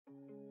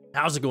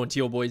How's it going,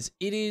 Teal Boys?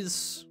 It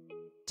is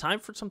time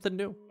for something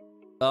new.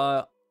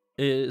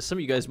 Some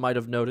of you guys might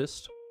have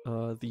noticed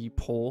the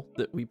poll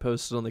that we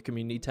posted on the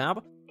community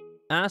tab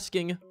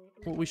asking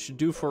what we should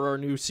do for our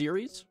new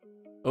series.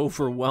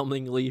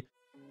 Overwhelmingly,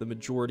 the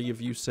majority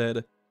of you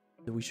said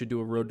that we should do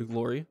a Road to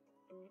Glory.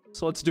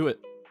 So let's do it.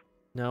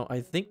 Now,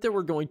 I think that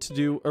we're going to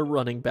do a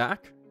running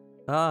back,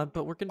 but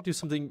we're going to do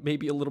something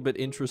maybe a little bit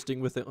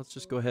interesting with it. Let's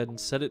just go ahead and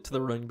set it to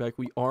the running back.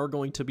 We are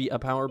going to be a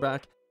power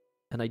back,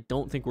 and I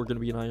don't think we're going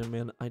to be an Iron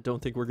Man. I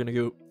don't think we're going to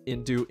go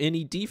and do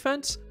any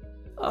defense,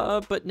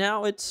 but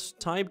now it's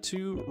time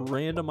to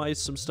randomize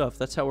some stuff.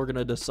 That's how we're going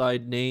to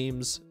decide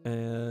names,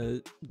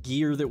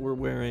 gear that we're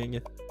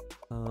wearing,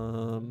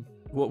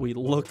 what we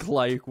look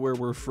like, where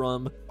we're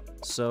from.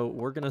 So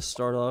we're going to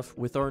start off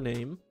with our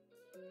name.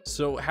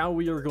 So how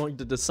we are going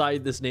to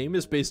decide this name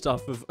is based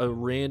off of a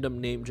random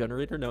name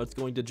generator. Now it's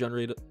going to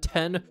generate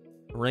 10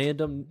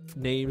 random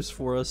names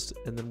for us,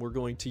 and then we're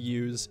going to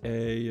use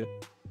a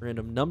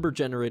random number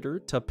generator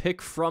to pick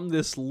from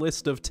this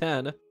list of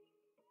 10.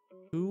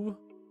 Who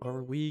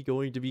are we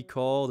going to be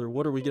called, or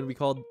what are we going to be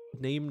called?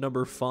 Name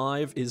number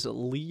 5 is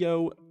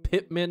Leo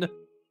Pittman.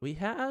 We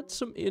had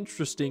some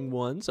interesting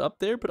ones up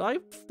there, but I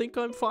think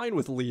I'm fine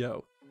with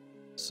Leo.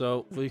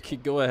 So we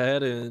could go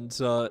ahead and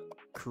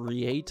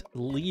create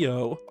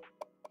Leo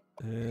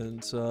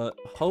and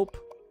hope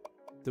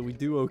that we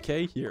do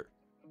okay here.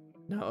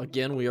 Now,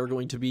 again, we are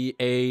going to be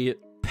a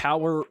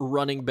power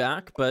running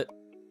back, but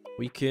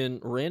we can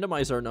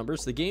randomize our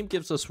numbers. The game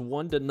gives us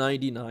 1 to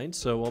 99,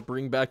 so I'll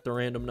bring back the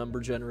random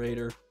number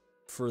generator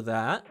for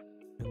that.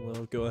 And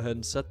we'll go ahead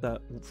and set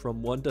that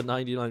from 1 to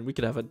 99. We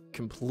could have a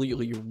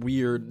completely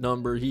weird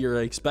number here.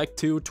 I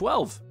expect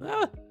 12.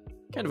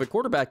 Kind of a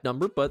quarterback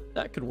number, but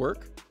that could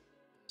work.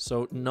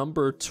 So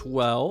number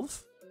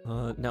 12.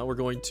 Now we're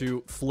going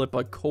to flip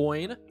a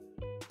coin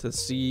to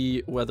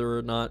see whether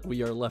or not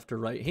we are left or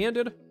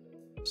right-handed.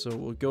 So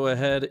we'll go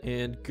ahead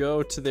and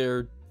go to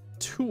their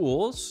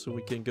tools. So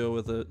we can go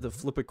with the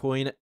flip a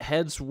coin.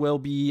 Heads will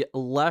be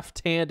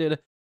left-handed.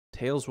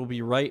 Tails will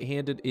be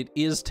right-handed. It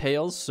is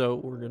tails, so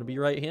we're going to be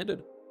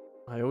right-handed.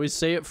 I always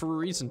say it for a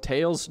reason.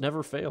 Tails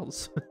never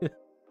fails.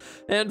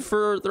 And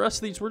for the rest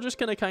of these, we're just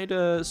going to kind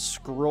of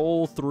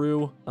scroll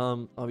through.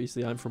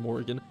 Obviously, I'm from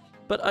Oregon,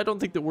 but I don't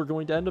think that we're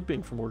going to end up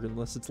being from Oregon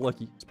unless it's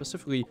lucky.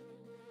 Specifically,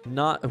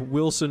 not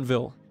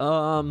Wilsonville.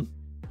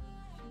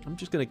 I'm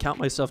just going to count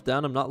myself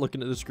down. I'm not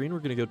looking at the screen. We're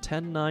going to go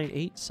 10, 9,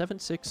 8, 7,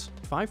 6,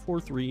 5,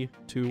 4, 3,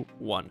 2,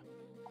 1.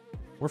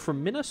 We're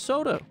from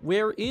Minnesota.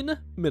 We're in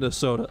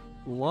Minnesota.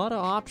 A lot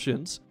of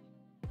options.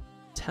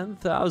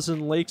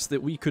 10,000 lakes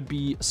that we could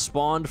be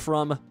spawned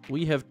from.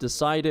 We have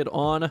decided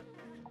on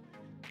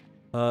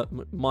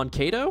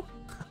Mankato?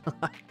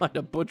 I might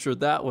have butchered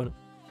that one.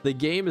 The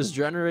game has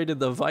generated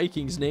the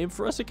Vikings name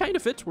for us. It kind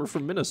of fits. We're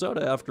from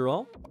Minnesota after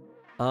all.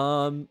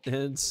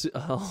 And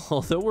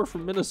although we're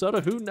from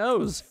Minnesota, who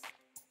knows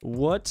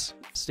what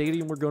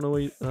stadium we're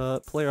going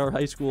to play our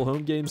high school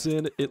home games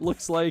in. It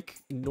looks like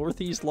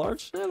Northeast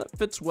Large. Yeah, that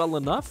fits well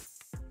enough.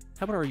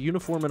 How about our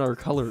uniform and our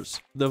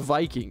colors? The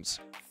Vikings.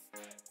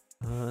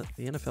 The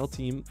NFL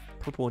team,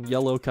 purple and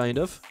yellow kind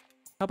of.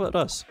 How about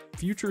us?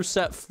 Future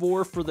set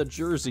 4 for the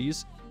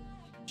jerseys.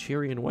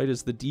 Cherry and white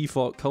is the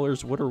default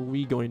colors. What are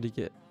we going to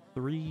get?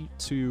 3,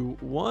 2,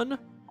 1.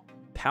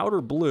 Powder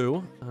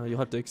blue. You'll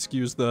have to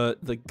excuse the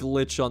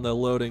glitch on the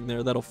loading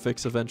there. That'll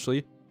fix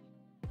eventually.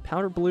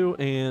 Powder blue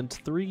and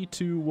 3,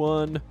 2,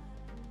 1.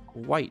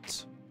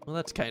 White. Well,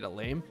 that's kind of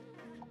lame.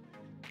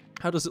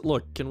 How does it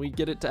look? Can we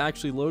get it to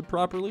actually load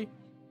properly?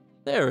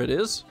 There it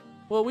is.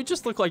 Well, we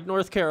just look like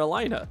North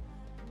Carolina.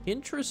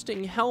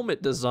 Interesting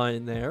helmet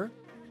design there.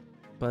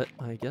 But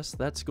I guess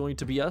that's going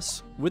to be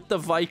us with the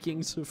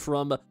Vikings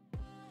from,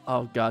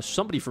 oh gosh,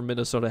 somebody from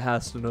Minnesota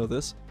has to know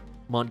this.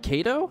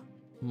 Mankato?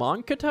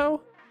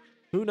 Mankato?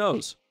 Who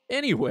knows?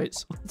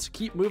 Anyways, let's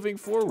keep moving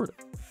forward.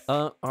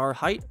 Our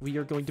height, we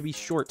are going to be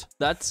short.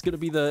 That's going to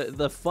be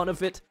the fun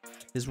of it,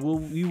 is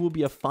we will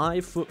be a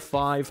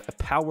 5'5"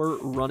 power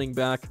running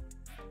back.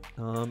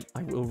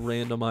 I will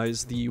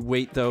randomize the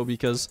weight though,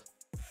 because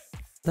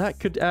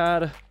that could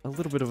add a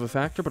little bit of a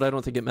factor, but I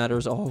don't think it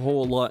matters a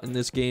whole lot in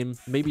this game.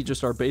 Maybe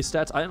just our base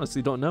stats. I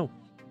honestly don't know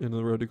in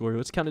the Road to Glory.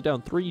 Let's count it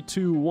down. 3,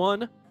 2,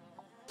 1.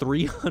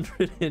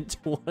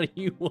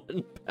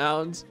 321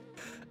 pounds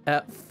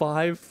at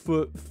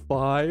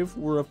 5'5".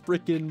 We're a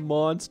freaking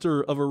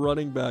monster of a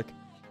running back.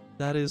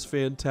 That is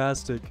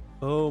fantastic.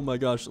 Oh my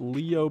gosh.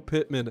 Leo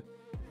Pittman.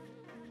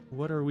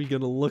 What are we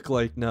going to look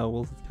like now?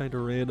 We'll kind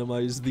of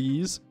randomize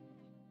these.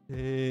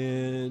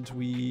 And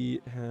we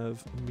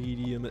have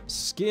medium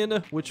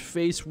skin. Which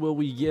face will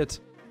we get?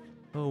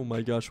 Oh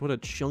my gosh, what a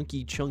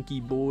chunky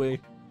boy.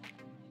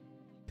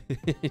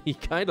 He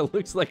kind of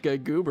looks like a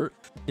goober.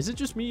 Is it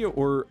just me,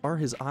 or are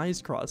his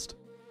eyes crossed?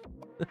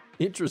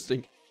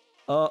 Interesting.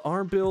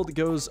 Arm build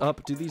goes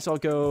up. Do these all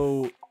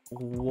go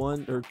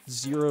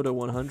 0 to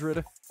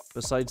 100?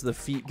 Besides the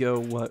feet go,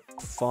 what,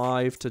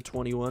 5 to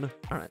 21? All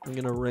right, I'm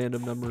going to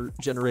random number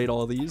generate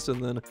all these,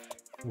 and then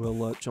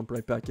we'll jump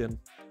right back in.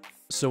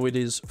 So it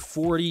is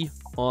 40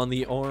 on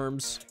the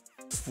arms,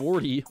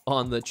 40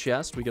 on the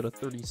chest. We got a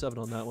 37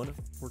 on that one.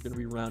 We're going to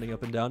be rounding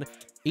up and down.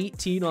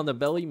 18 on the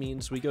belly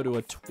means we go to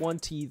a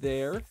 20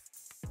 there.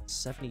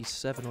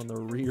 77 on the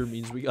rear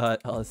means we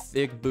got a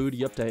thick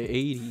booty up to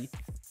 80.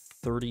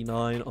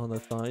 39 on the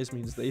thighs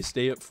means they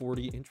stay at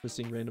 40.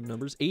 Interesting random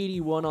numbers.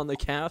 81 on the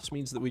calves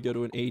means that we go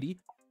to an 80.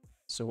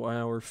 So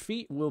our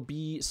feet will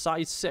be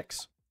size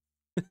 6.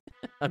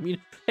 I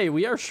mean, hey,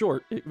 we are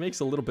short. It makes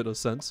a little bit of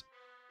sense.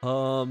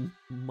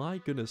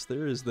 My goodness,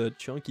 there is the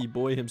chunky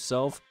boy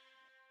himself.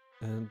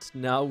 And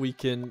now we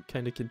can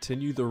kind of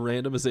continue the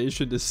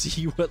randomization to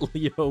see what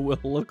Leo will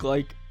look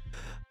like.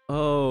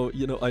 Oh,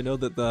 you know, I know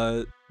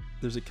that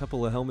there's a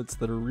couple of helmets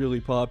that are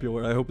really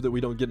popular. I hope that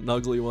we don't get an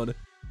ugly one.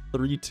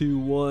 3, 2,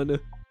 1.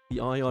 The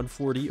Ion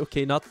 40.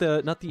 Okay, not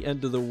the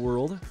end of the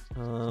world.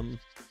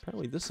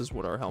 Apparently this is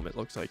what our helmet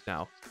looks like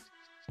now.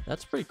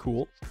 That's pretty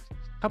cool.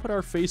 How about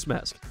our face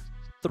mask?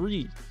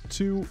 3,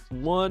 2,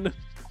 1.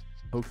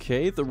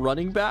 Okay, the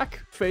running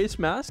back face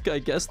mask. I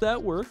guess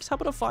that works. How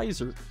about a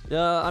visor?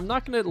 I'm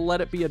not going to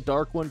let it be a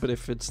dark one, but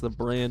if it's the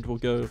brand, we'll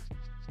go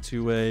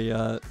to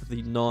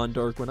the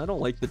non-dark one. I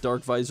don't like the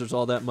dark visors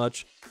all that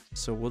much,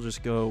 so we'll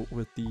just go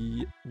with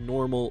the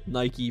normal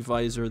Nike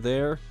visor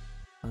there.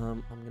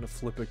 I'm going to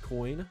flip a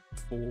coin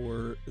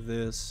for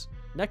this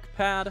neck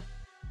pad,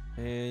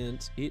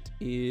 and it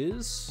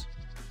is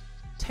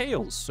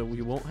tails, so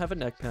we won't have a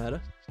neck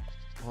pad.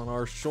 On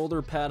our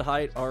shoulder pad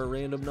height, our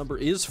random number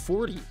is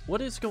 40. What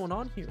is going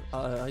on here?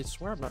 I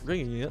swear I'm not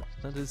ringing it.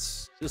 That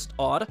is just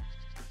odd.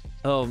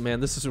 Oh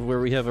man, this is where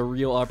we have a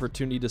real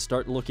opportunity to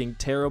start looking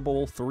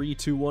terrible. 3,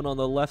 2, 1 on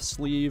the left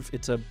sleeve.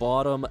 It's a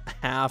bottom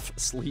half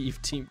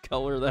sleeve team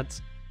color.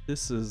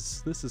 This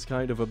is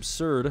kind of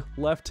absurd.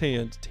 Left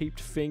hand, taped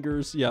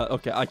fingers. Yeah,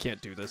 okay, I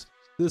can't do this.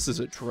 This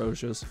is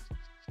atrocious.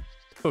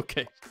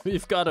 Okay,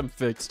 we've got him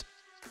fixed.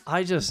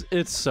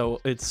 It's so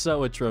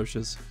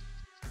atrocious.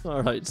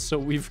 All right, so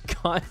we've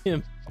got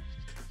him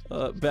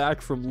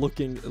back from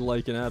looking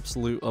like an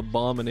absolute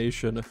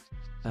abomination.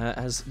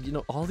 As you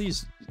know, all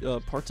these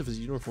parts of his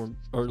uniform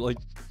are like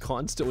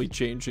constantly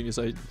changing as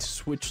I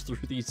switch through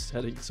these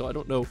settings, so I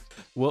don't know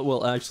what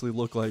will actually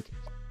look like.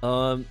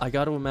 I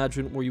got to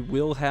imagine we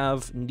will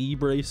have knee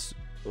brace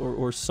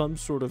or some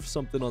sort of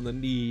something on the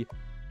knee,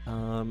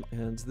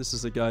 and this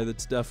is a guy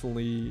that's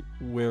definitely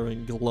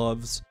wearing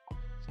gloves.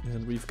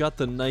 And we've got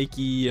the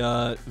Nike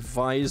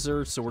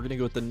visor, so we're going to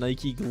go with the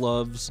Nike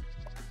gloves.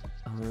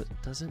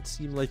 Doesn't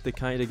seem like the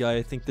kind of guy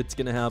I think that's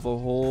going to have a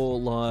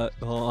whole lot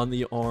on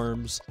the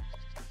arms.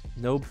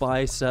 No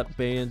bicep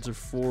bands or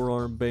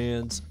forearm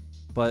bands,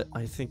 but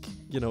I think,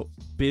 you know,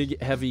 big,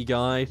 heavy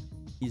guy.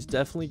 He's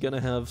definitely going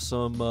to have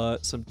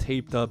some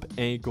taped up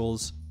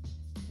ankles.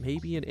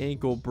 Maybe an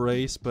ankle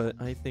brace, but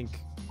I think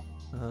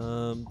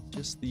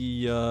just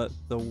the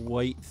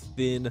white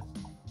thin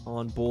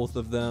on both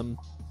of them.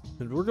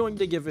 And we're going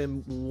to give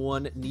him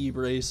one knee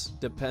brace,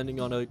 depending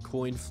on a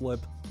coin flip.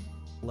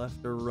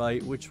 Left or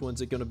right, which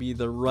one's it going to be?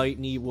 The right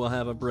knee will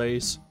have a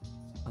brace.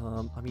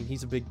 I mean,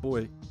 he's a big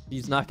boy.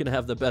 He's not going to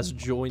have the best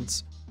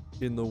joints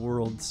in the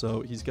world,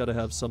 so he's got to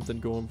have something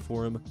going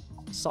for him.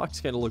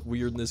 Socks kind of look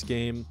weird in this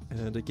game,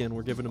 and again,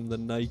 we're giving him the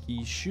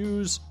Nike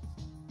shoes.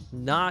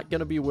 Not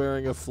going to be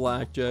wearing a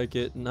flak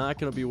jacket, not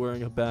going to be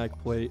wearing a back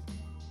plate.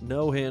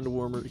 No hand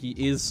warmer. He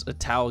is a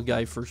towel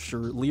guy for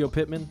sure. Leo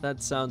Pittman,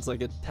 that sounds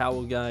like a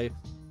towel guy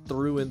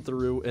through and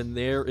through, and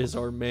there is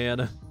our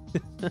man.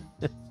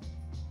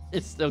 I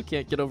still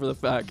can't get over the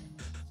fact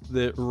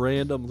that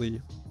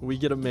randomly we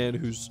get a man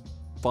who's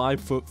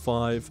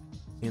 5'5"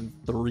 and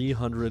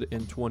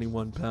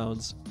 321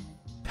 pounds.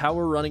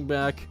 Power running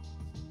back.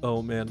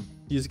 Oh man,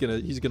 he's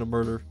gonna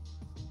murder.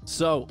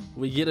 So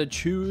we get to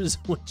choose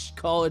which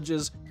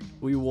colleges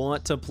we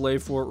want to play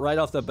for right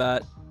off the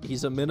bat.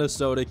 He's a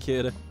Minnesota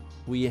kid.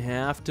 We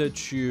have to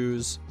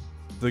choose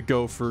the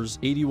Gophers.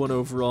 81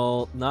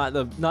 overall. Not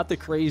the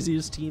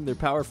craziest team. They're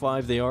Power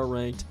 5. They are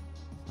ranked.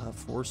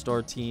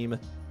 4-star team.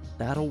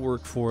 That'll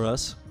work for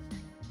us.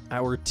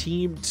 Our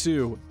team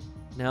 2.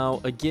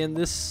 Now, again,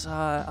 this,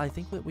 I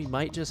think that we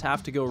might just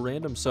have to go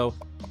random, so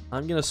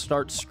I'm going to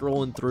start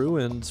scrolling through,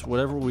 and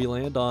whatever we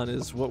land on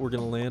is what we're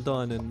going to land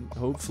on, and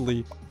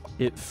hopefully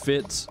it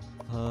fits.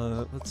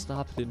 Let's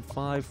stop it in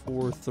 5,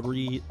 4,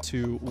 3,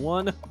 2,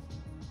 1.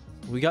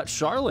 We got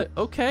Charlotte.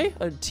 Okay,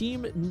 a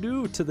team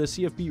new to the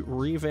CFB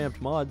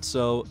Revamped mod,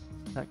 so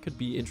that could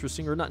be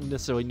interesting, or not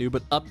necessarily new,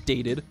 but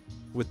updated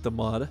with the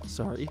mod,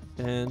 sorry.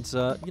 And,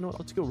 you know what,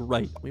 let's go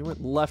right. We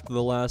went left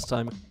the last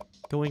time,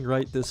 going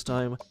right this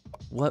time.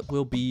 What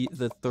will be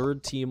the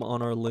third team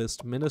on our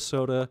list?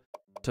 Minnesota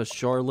to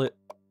Charlotte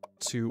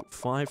to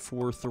 5,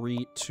 4,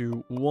 3,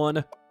 2,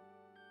 1.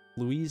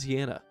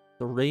 Louisiana.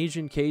 The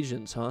Ragin'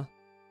 Cajuns, huh?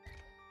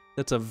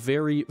 That's a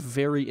very,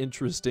 very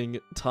interesting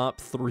top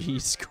 3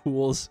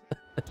 schools.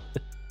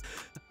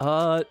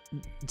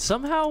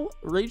 Somehow,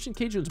 Ragin'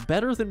 Cajuns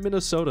better than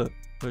Minnesota,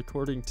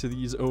 according to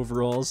these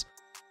overalls.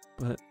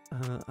 But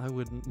I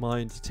wouldn't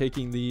mind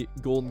taking the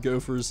Golden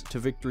Gophers to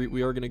victory.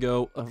 We are going to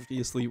go,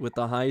 obviously, with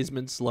the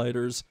Heisman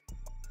sliders.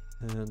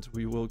 And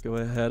we will go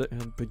ahead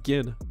and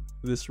begin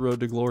this road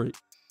to glory.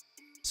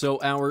 So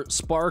our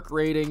spark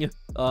rating,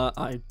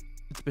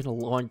 it's been a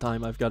long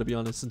time, I've got to be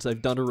honest, since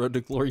I've done a Road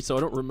to Glory, so I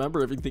don't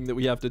remember everything that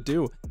we have to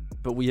do.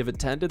 But we have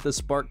attended the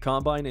Spark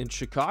Combine in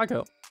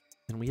Chicago,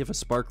 and we have a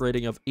spark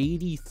rating of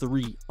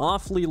 83.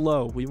 Awfully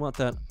low. We want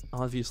that,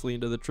 obviously,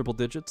 into the triple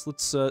digits.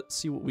 Let's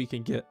see what we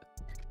can get.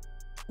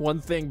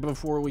 One thing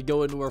before we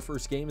go into our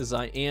first game is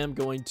I am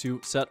going to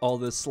set all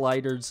the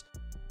sliders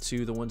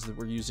to the ones that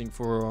we're using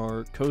for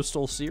our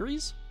Coastal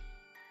series.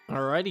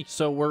 Alrighty,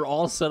 so we're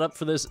all set up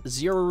for this.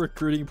 0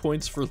 recruiting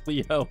points for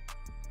Leo.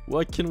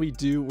 What can we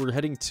do? We're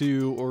heading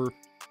to, or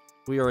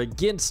we are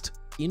against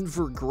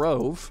Inver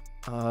Grove,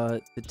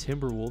 the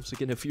Timberwolves.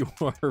 Again, if you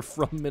are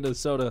from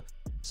Minnesota,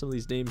 some of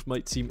these names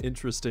might seem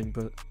interesting,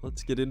 but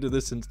let's get into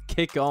this and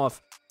kick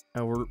off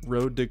our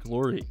Road to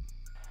Glory.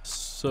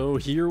 So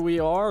here we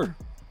are.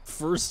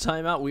 First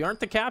time out. We aren't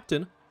the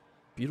captain.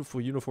 Beautiful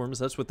uniforms.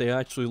 That's what they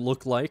actually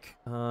look like.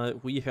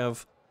 We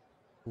have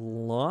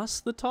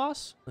lost the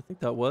toss. I think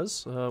that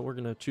was. We're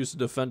going to choose to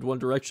defend one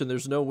direction.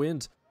 There's no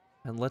wind.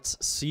 And let's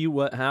see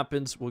what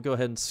happens. We'll go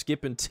ahead and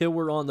skip until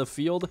we're on the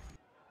field.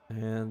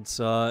 And,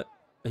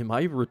 am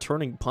I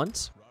returning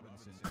punts?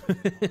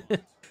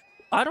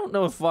 I don't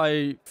know if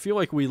I feel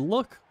like we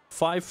look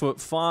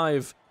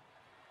 5'5",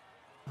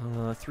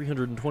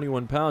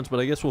 321 pounds, but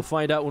I guess we'll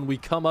find out when we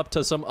come up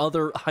to some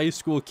other high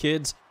school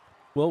kids.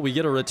 Well, we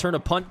get a return a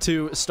punt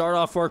to start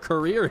off our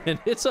career, and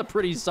it's a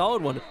pretty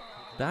solid one.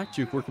 Back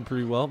juke working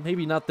pretty well.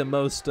 Maybe not the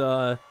most,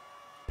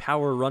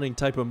 power running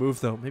type of move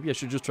though. Maybe I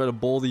should just try to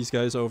bowl these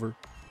guys over.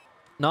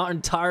 Not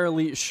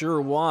entirely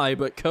sure why,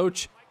 but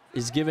coach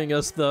is giving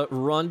us the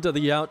run to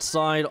the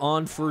outside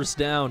on first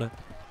down.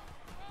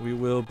 We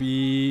will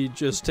be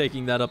just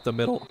taking that up the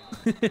middle.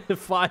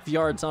 5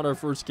 yards on our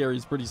first carry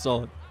is pretty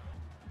solid.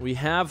 We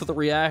have the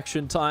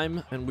reaction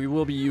time, and we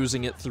will be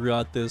using it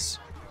throughout this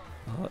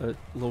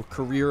little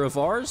career of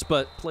ours,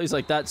 but plays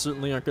like that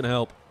certainly aren't going to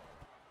help.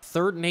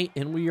 3rd and 8,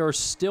 and we are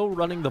still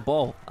running the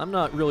ball. I'm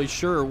not really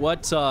sure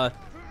what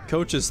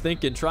coach is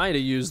thinking, trying to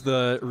use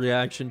the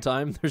reaction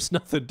time. There's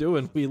nothing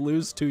doing. We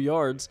lose 2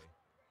 yards.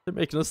 They're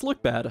making us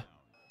look bad.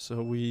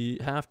 So we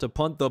have to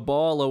punt the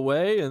ball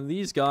away, and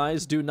these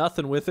guys do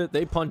nothing with it.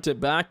 They punt it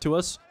back to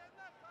us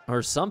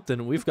or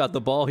something. We've got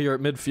the ball here at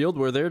midfield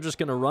where they're just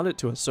going to run it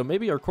to us. So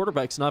maybe our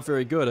quarterback's not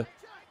very good,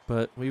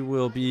 but we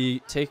will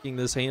be taking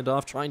this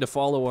handoff, trying to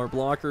follow our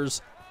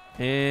blockers,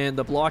 and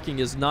the blocking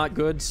is not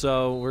good,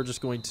 so we're just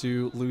going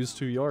to lose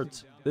 2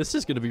 yards. This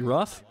is going to be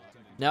rough.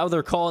 Now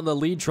they're calling the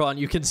lead draw, and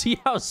you can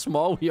see how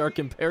small we are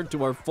compared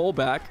to our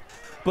fullback.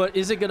 But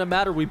is it going to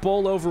matter? We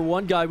bowl over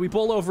one guy, we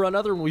bowl over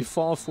another, and we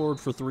fall forward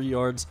for 3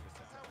 yards.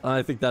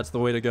 I think that's the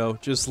way to go.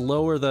 Just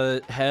lower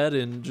the head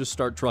and just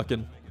start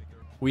trucking.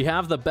 We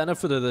have the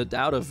benefit of the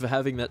doubt of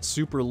having that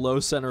super low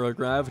center of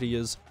gravity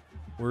as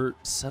we're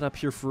set up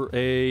here for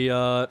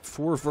a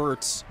 4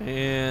 verts,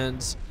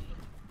 and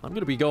I'm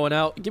going to be going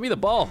out. Give me the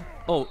ball.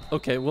 Oh,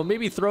 okay. Well,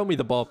 maybe throw me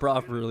the ball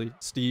properly,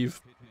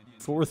 Steve.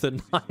 4th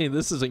and 9.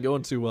 This isn't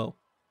going too well.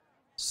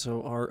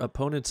 So our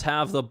opponents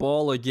have the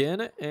ball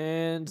again,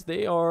 and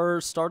they are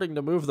starting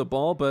to move the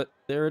ball, but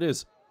there it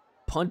is.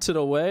 Punted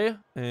away,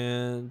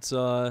 and,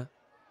 well,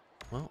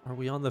 are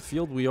we on the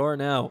field? We are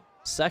now.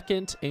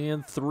 2nd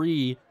and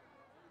 3.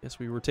 Guess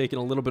we were taking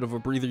a little bit of a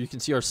breather. You can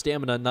see our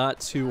stamina not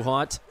too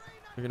hot.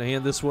 We're going to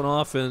hand this one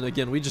off, and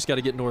again, we just got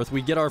to get north.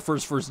 We get our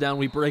first down.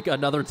 We break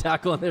another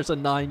tackle, and there's a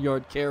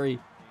 9-yard carry.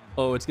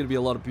 Oh, it's going to be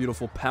a lot of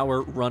beautiful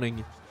power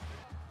running.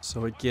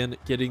 So again,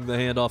 getting the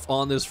handoff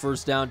on this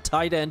first down.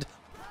 Tight end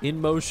in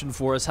motion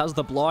for us. How's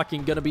the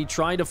blocking going to be?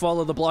 Trying to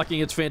follow the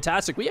blocking. It's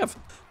fantastic. We have a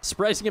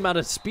surprising amount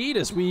of speed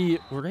as we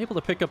were able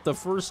to pick up the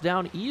first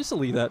down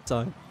easily that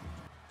time.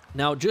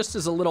 Now, just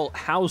as a little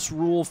house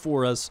rule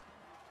for us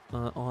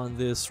on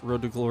this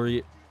Road to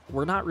Glory,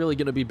 we're not really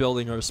going to be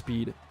building our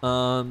speed.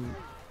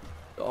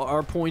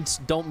 Our points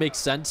don't make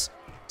sense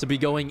to be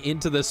going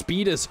into the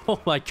speed as,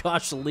 oh my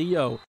gosh,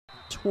 Leo,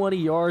 20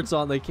 yards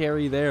on the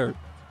carry there.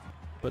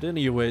 But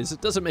anyways,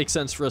 it doesn't make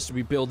sense for us to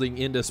be building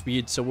into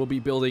speed, so we'll be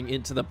building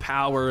into the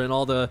power and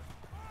all the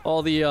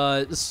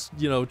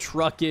you know,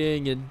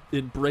 trucking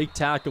and break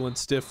tackle and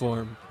stiff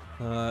arm.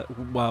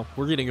 Wow,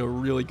 we're getting a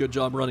really good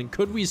job running.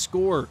 Could we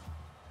score?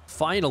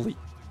 Finally.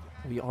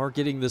 We are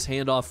getting this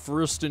handoff.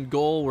 1st and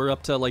goal. We're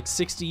up to like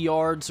 60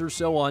 yards or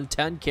so on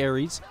 10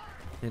 carries.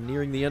 And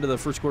nearing the end of the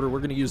first quarter, we're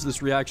going to use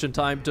this reaction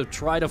time to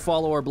try to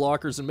follow our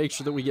blockers and make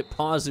sure that we get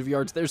positive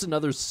yards. There's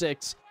another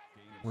 6.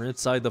 We're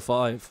inside the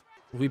 5.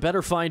 We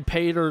better find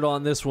pay dirt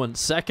on this one.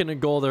 2nd and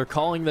goal. They're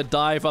calling the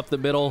dive up the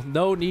middle.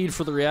 No need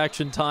for the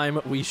reaction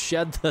time. We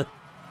shed the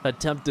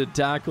attempted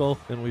tackle,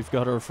 and we've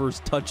got our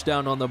first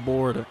touchdown on the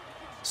board.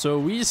 So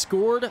we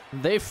scored.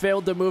 They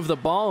failed to move the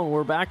ball, and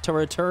we're back to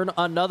return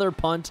another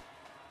punt.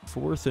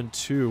 4th and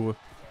 2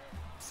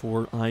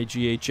 for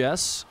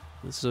IGHS.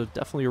 This is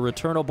definitely a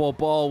returnable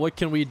ball. What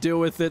can we do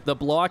with it? The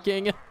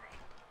blocking.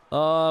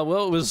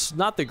 Well, it was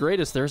not the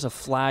greatest. There's a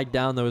flag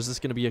down, though. Is this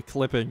going to be a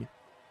clipping?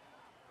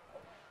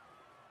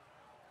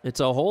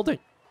 It's a holding.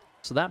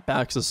 So that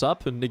backs us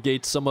up and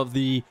negates some of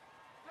the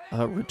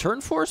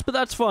return for us, but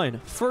that's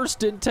fine.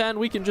 1st and 10,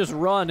 we can just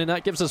run, and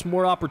that gives us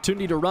more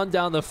opportunity to run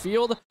down the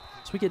field.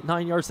 So we get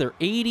 9 yards there.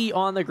 80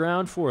 on the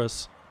ground for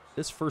us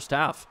this first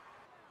half.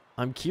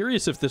 I'm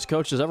curious if this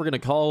coach is ever going to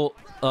call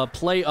a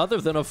play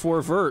other than a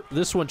 4-vert.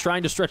 This one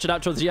trying to stretch it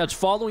out towards the edge,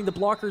 following the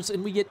blockers,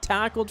 and we get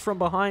tackled from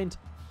behind.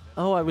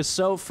 Oh, I was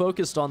so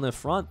focused on the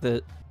front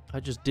that I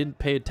just didn't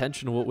pay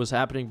attention to what was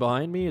happening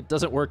behind me. It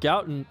doesn't work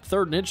out, and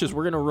 3rd and inches,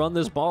 we're going to run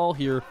this ball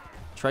here.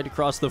 Tried to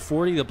cross the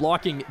 40. The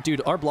blocking,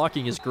 dude, our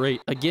blocking is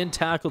great. Again,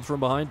 tackled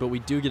from behind, but we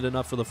do get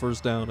enough for the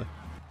 1st down.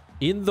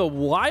 In the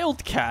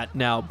Wildcat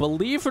now,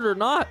 believe it or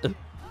not.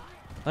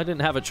 I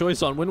didn't have a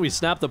choice on when we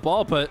snapped the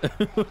ball, but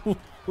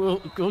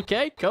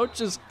okay,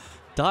 coach is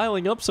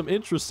dialing up some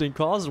interesting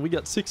calls, and we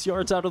got 6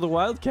 yards out of the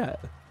Wildcat.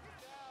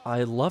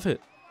 I love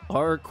it.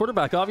 Our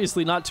quarterback,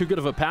 obviously not too good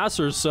of a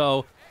passer,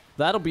 so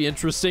that'll be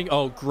interesting.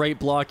 Oh, great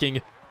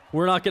blocking.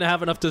 We're not going to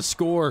have enough to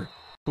score.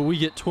 But we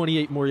get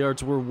 28 more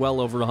yards. We're well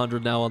over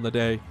 100 now on the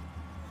day.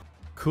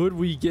 Could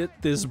we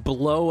get this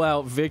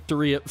blowout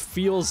victory? It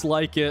feels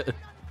like it.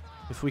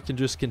 If we can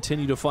just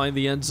continue to find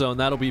the end zone,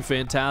 that'll be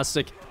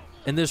fantastic.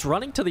 And this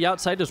running to the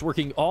outside is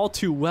working all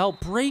too well.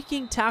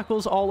 Breaking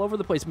tackles all over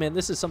the place. Man,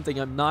 this is something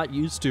I'm not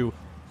used to,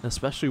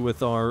 especially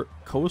with our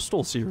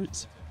Coastal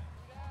series.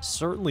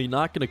 Certainly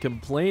not going to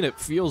complain. It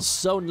feels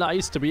so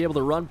nice to be able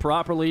to run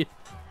properly.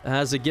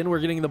 As again, we're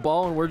getting the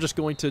ball, and we're just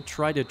going to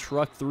try to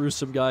truck through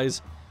some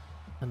guys.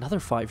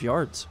 Another 5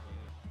 yards.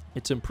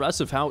 It's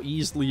impressive how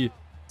easily it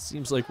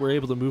seems like we're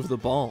able to move the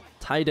ball.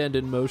 Tight end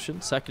in motion,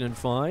 2nd and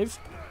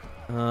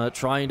 5.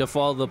 Trying to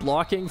follow the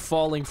blocking,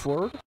 falling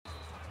forward.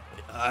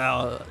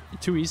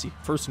 Too easy.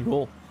 1st and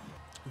goal.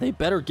 They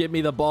better give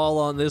me the ball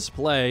on this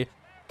play.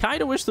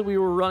 Kind of wish that we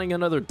were running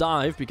another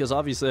dive, because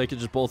obviously I could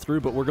just bowl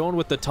through, but we're going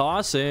with the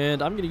toss,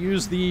 and I'm going to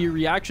use the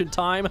reaction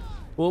time.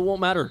 Well, it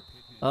won't matter.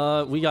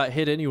 We got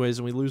hit anyways,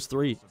 and we lose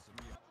 3.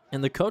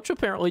 And the coach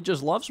apparently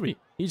just loves me.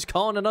 He's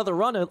calling another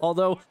run,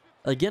 although,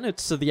 again,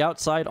 it's to the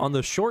outside on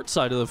the short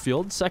side of the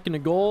field. 2nd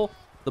and goal.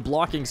 The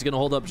blocking's going to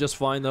hold up just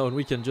fine, though, and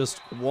we can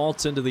just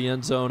waltz into the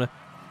end zone.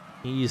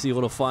 Easy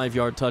little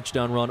 5-yard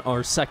touchdown run, our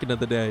 2nd of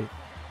the day.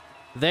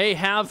 They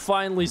have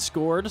finally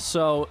scored,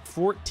 so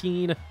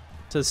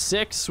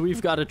 14-6.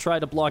 We've got to try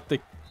to block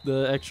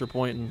the extra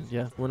point, and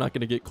yeah, we're not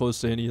going to get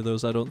close to any of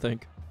those, I don't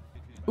think.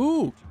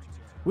 Ooh,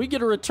 we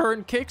get a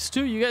return kicks,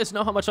 too. You guys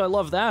know how much I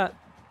love that.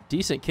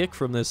 Decent kick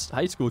from this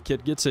high school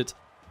kid. Gets it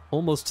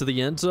almost to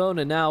the end zone,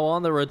 and now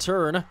on the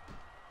return.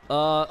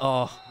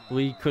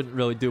 We couldn't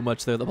really do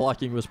much there. The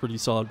blocking was pretty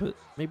solid, but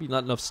maybe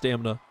not enough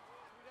stamina.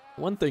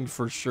 One thing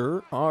for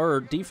sure, our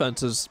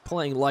defense is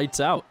playing lights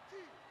out.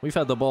 We've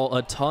had the ball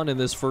a ton in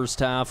this first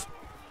half.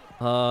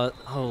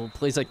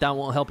 Plays like that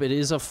won't help. It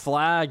is a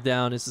flag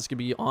down. Is this going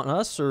to be on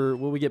us, or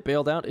will we get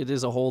bailed out? It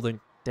is a holding.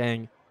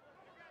 Dang.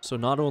 So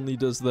not only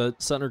does the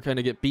center kind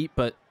of get beat,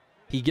 but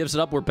he gives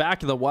it up. We're back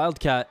to the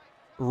Wildcat.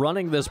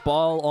 Running this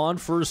ball on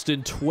 1st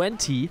and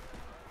 20.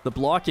 The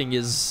blocking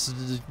is...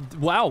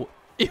 Wow.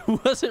 It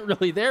wasn't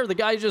really there. The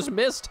guy just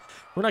missed.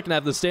 We're not going to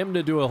have the stamina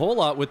to do a whole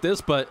lot with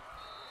this, but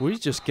we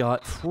just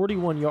got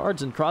 41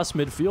 yards and cross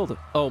midfield.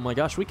 Oh my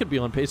gosh, we could be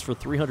on pace for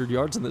 300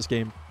 yards in this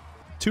game.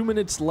 2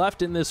 minutes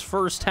left in this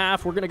first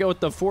half. We're going to go with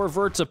the 4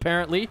 verts,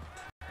 apparently.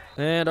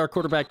 And our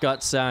quarterback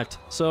got sacked.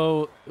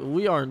 So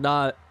we are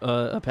not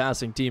a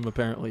passing team,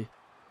 apparently.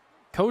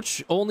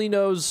 Coach only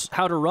knows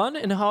how to run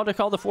and how to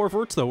call the 4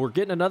 verts, though. We're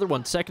getting another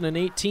one, 2nd and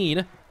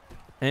 18.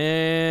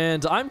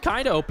 And I'm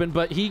kind of open,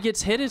 but he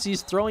gets hit as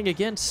he's throwing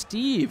again.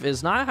 Steve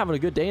is not having a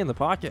good day in the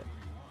pocket.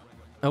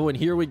 Oh, and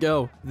here we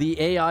go. The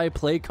AI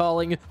play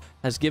calling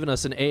has given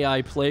us an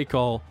AI play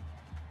call.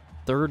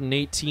 3rd and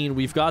 18.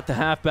 We've got the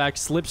halfback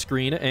slip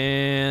screen,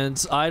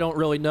 and I don't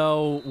really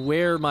know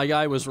where my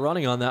guy was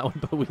running on that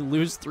one, but we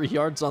lose 3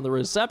 yards on the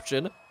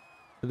reception,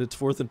 and it's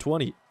 4th and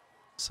 20.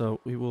 So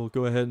we will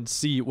go ahead and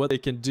see what they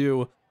can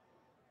do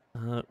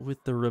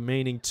with the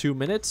remaining 2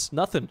 minutes.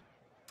 Nothing.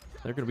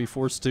 They're going to be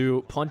forced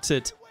to punt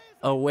it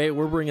away.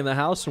 We're bringing the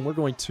house, and we're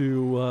going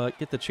to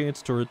get the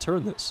chance to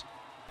return this.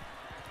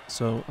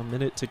 So a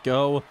minute to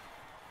go.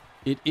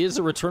 It is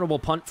a returnable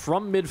punt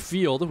from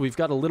midfield. We've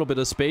got a little bit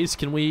of space.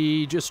 Can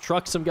we just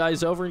truck some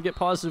guys over and get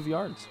positive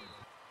yards?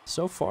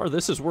 So far,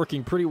 this is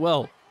working pretty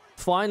well.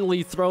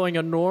 Finally throwing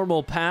a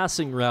normal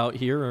passing route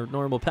here, or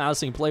normal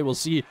passing play. We'll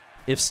see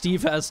if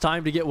Steve has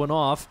time to get one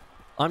off.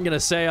 I'm going to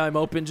say I'm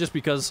open just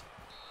because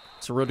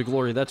it's a road to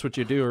glory. That's what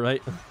you do,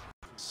 right?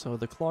 So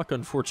the clock,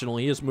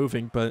 unfortunately, is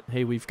moving, but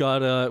hey, we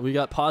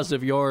got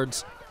positive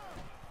yards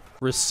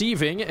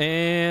receiving,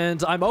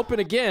 and I'm open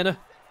again.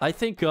 I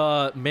think,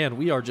 man,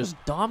 we are just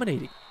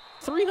dominating.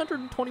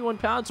 321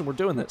 pounds, and we're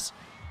doing this.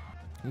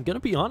 I'm going to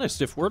be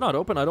honest, if we're not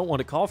open, I don't want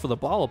to call for the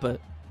ball, but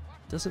it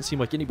doesn't seem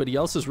like anybody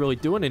else is really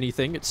doing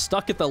anything. It's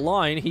stuck at the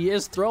line. He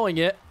is throwing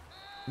it.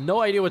 No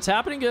idea what's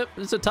happening.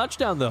 It's a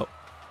touchdown, though.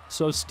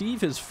 So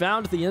Steve has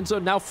found the end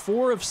zone. Now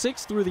 4 of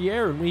 6 through the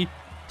air, and we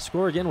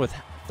score again with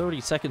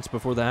 30 seconds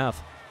before the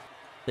half.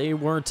 They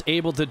weren't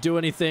able to do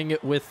anything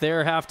with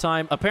their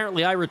halftime.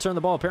 Apparently, I returned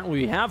the ball.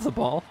 Apparently, we have the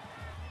ball.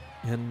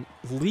 And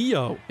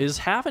Leo is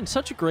having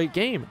such a great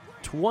game.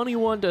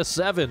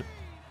 21-7.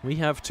 We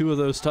have 2 of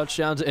those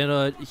touchdowns and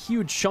a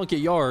huge chunk of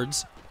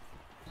yards,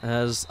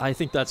 as I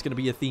think that's going to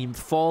be a theme,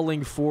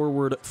 falling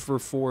forward for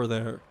 4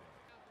 there.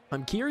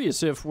 I'm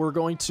curious if we're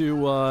going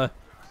to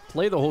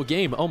play the whole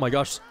game. Oh my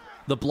gosh,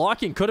 the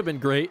blocking could have been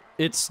great.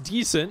 It's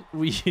decent.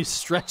 We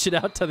stretch it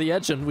out to the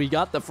edge and we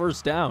got the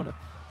first down.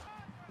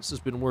 This has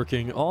been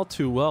working all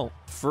too well.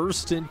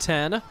 1st and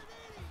 10.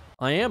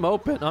 I am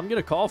open. I'm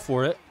going to call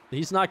for it.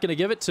 He's not going to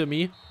give it to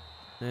me.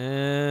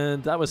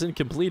 And that was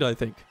incomplete, I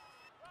think.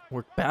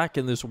 We're back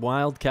in this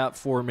wildcat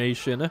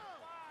formation.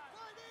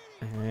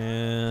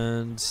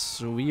 And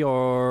we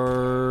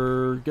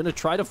are going to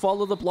try to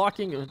follow the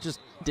blocking. It just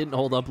didn't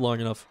hold up long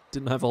enough.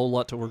 Didn't have a whole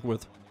lot to work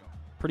with.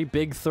 Pretty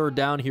big 3rd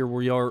down here.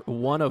 We are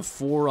 1 of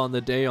 4 on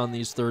the day on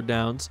these 3rd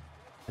downs.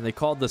 And they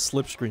called the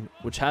slip screen,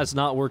 which has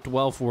not worked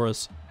well for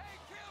us.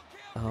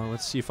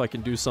 Let's see if I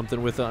can do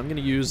something with it. I'm going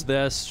to use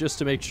this just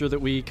to make sure that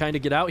we kind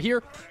of get out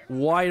here.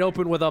 Wide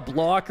open with a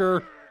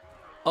blocker.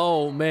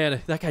 Oh,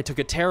 man. That guy took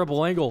a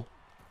terrible angle.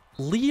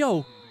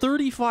 Leo,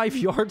 35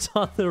 yards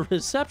on the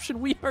reception.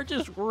 We are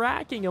just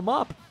racking him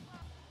up.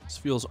 This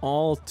feels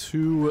all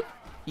too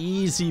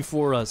easy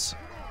for us.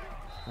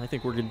 I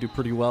think we're going to do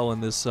pretty well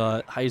in this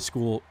high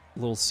school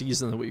little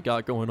season that we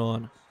got going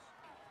on.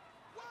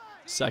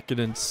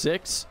 2nd and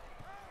 6.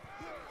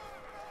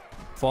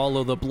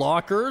 Follow the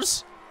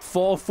blockers.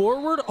 Fall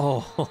forward.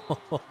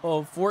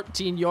 Oh,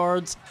 14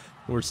 yards.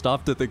 We're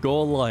stopped at the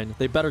goal line.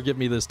 They better give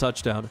me this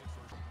touchdown.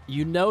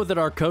 You know that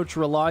our coach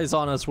relies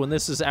on us when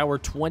this is our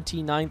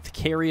 29th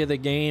carry of the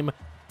game.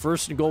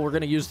 1st and goal, we're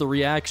going to use the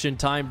reaction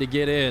time to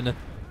get in.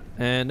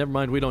 And never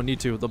mind, we don't need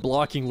to. The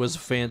blocking was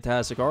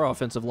fantastic. Our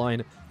offensive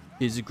line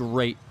is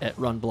great at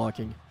run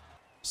blocking.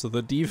 So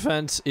the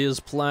defense is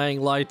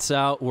playing lights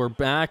out. We're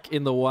back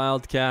in the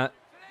Wildcat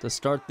to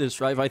start this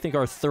drive. I think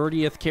our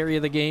 30th carry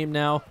of the game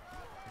now.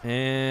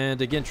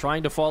 And again,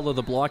 trying to follow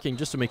the blocking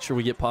just to make sure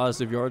we get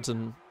positive yards.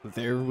 And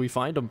there we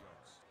find them.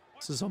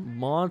 This is a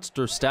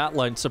monster stat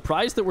line.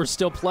 Surprised that we're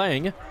still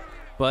playing,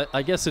 but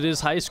I guess it is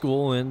high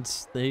school, and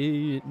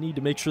they need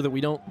to make sure that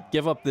we don't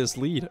give up this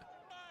lead.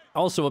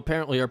 Also,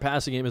 apparently, our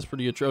passing game is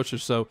pretty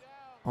atrocious, so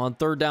on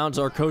 3rd downs,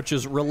 our coach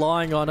is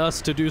relying on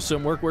us to do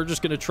some work. We're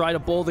just going to try to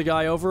bowl the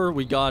guy over.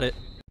 We got it.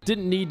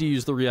 Didn't need to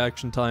use the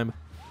reaction time,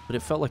 but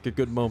it felt like a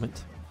good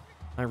moment.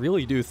 I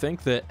really do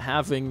think that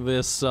having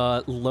this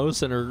low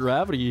center of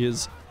gravity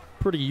is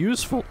pretty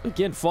useful.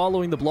 Again,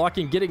 following the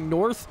blocking, getting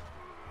north.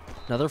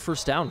 Another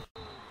 1st down.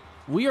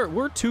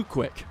 We're too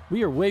quick.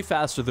 We are way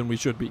faster than we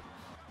should be.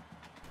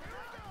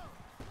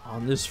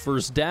 On this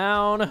 1st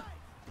down,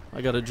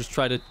 I gotta just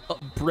try to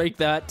break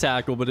that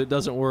tackle, but it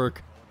doesn't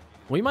work.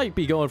 We might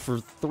be going for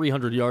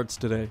 300 yards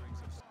today.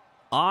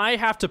 I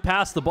have to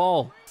pass the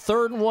ball.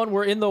 3rd and 1,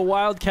 we're in the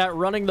Wildcat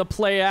running the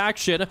play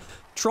action.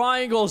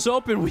 Triangle's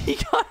open. We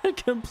got a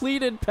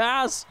completed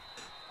pass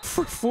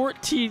for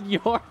 14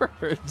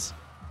 yards.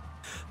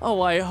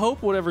 Oh, I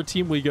hope whatever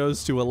team we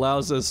goes to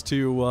allows us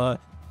to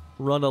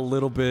run a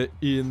little bit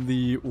in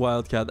the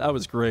Wildcat. That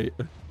was great.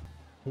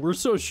 We're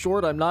so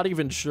short, I'm not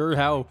even sure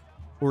how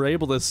we're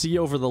able to see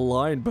over the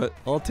line, but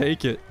I'll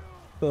take it.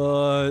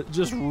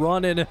 Just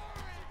running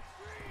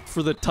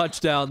for the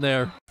touchdown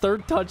there.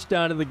 3rd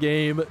touchdown of the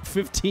game.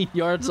 15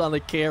 yards on the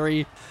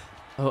carry.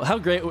 Oh, how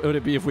great would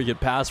it be if we could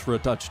pass for a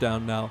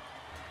touchdown now?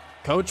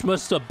 Coach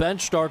must have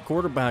benched our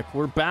quarterback.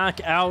 We're back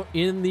out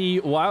in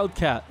the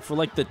Wildcat for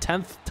like the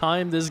 10th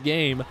time this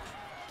game.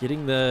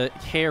 Getting the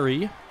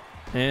carry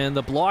and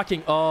the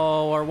blocking.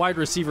 Oh, our wide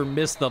receiver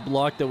missed the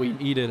block that we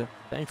needed.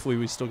 Thankfully,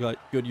 we still got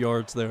good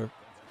yards there.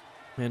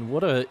 And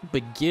what a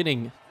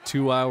beginning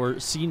to our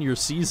senior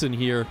season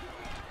here.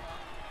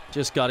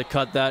 Just got to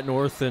cut that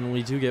north and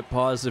we do get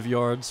positive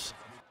yards.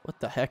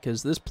 What the heck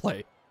is this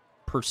play?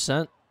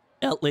 Percent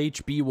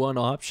LHB1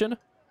 option?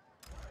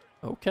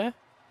 Okay.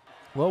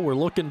 Well, we're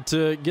looking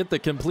to get the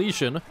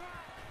completion.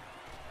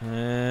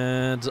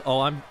 And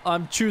oh,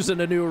 I'm choosing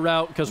a new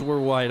route because we're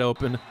wide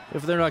open.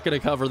 If they're not going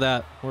to cover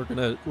that, we're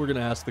gonna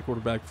ask the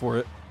quarterback for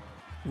it.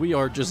 We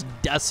are just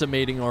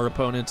decimating our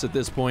opponents at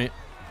this point.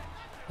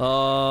 We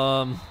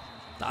got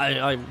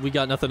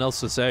nothing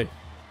else to say.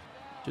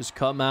 Just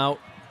come out,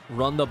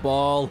 run the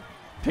ball,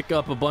 pick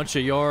up a bunch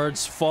of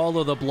yards,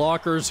 follow the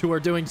blockers who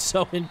are doing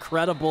so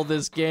incredible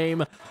this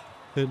game,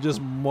 and just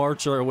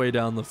march our way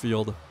down the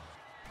field.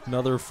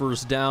 Another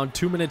 1st down.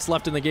 2 minutes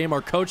left in the game.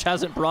 Our coach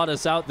hasn't brought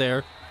us out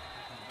there.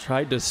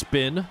 Tried to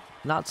spin.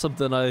 Not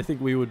something I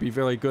think we would be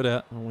very good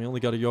at. We only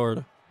got a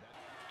yard.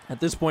 At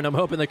this point, I'm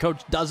hoping the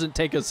coach doesn't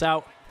take us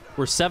out.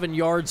 We're 7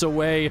 yards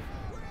away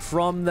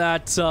from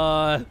that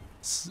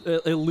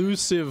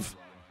elusive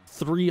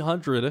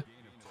 300.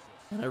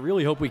 And I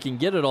really hope we can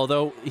get it,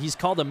 although he's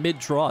called a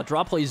mid-draw.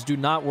 Draw plays do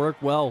not work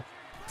well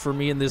for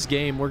me in this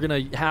game. We're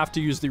going to have to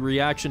use the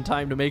reaction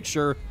time to make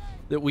sure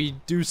that we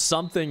do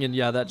something, and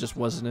yeah, that just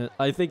wasn't it.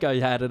 I think I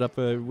had it up,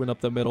 went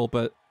up the middle,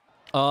 but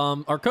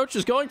our coach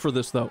is going for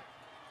this, though.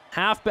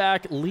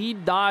 Halfback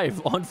lead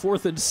dive on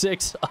 4th and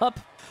 6, up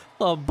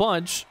a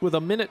bunch with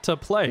a minute to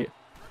play.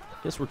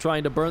 Guess we're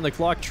trying to burn the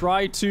clock,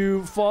 try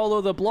to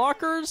follow the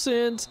blockers,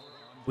 and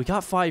we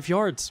got 5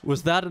 yards.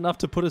 Was that enough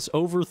to put us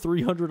over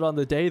 300 on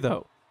the day,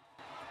 though?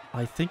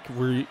 I think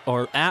we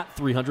are at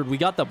 300. We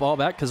got the ball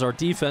back because our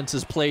defense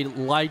has played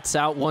lights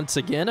out once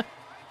again.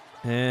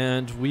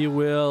 And we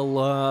will,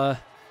 I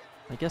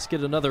guess,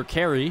 get another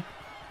carry.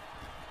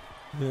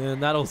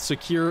 And that'll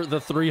secure the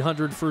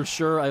 300 for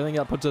sure. I think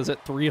that puts us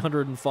at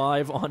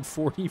 305 on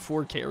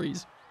 44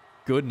 carries.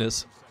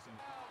 Goodness.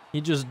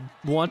 He just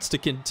wants to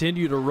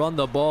continue to run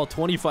the ball.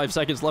 25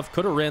 seconds left.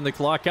 Could have ran the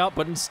clock out,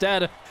 but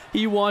instead,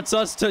 he wants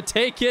us to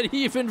take it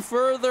even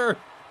further.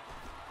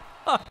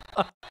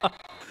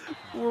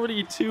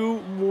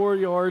 42 more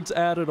yards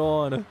added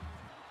on.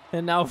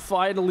 And now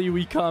finally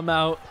we come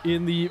out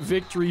in the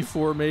victory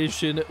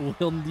formation.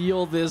 We'll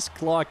kneel this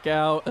clock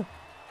out.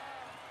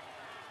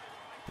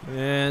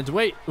 And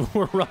wait,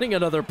 we're running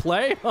another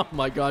play? Oh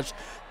my gosh,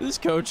 this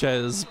coach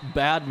has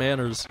bad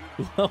manners.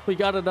 Well, we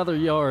got another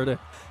yard.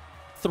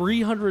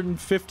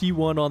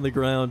 351 on the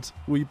ground.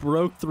 We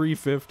broke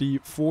 350,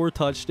 4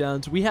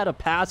 touchdowns. We had a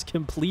pass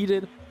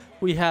completed.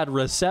 We had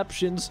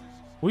receptions.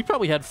 We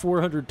probably had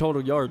 400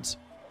 total yards.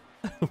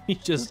 We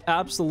just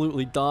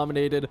absolutely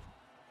dominated.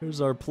 Here's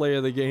our play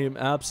of the game.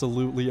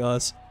 Absolutely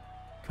us.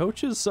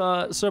 Coach is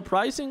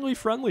surprisingly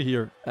friendly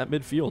here at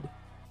midfield.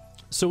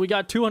 So we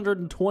got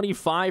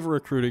 225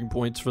 recruiting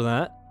points for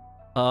that.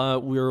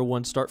 We were a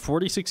 1-star.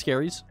 46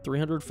 carries,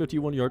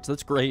 351 yards.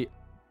 That's great.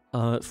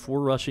 4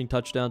 rushing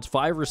touchdowns,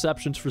 5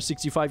 receptions for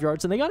 65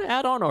 yards. And they got to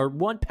add on our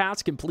 1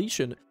 pass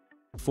completion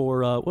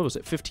for, what was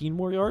it, 15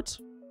 more yards?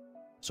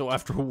 So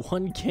after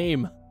 1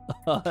 game,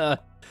 it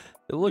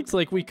looks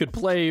like we could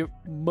play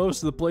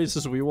most of the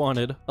places we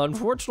wanted.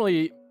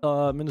 Unfortunately,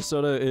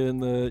 Minnesota in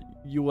the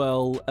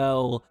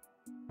ULL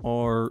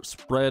or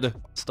spread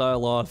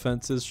style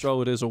offenses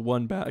show it as a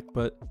 1-back,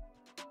 but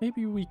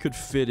maybe we could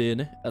fit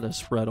in at a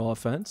spread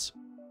offense.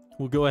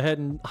 We'll go ahead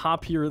and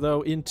hop here,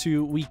 though,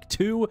 into week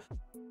 2,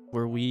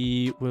 where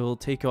we will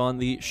take on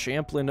the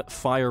Champlain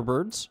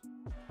Firebirds.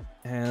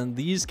 And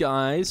these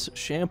guys,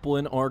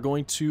 Champlain, are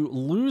going to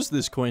lose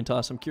this coin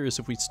toss. I'm curious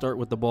if we start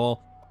with the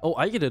ball. Oh,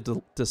 I get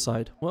to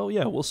decide. Well,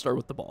 yeah, we'll start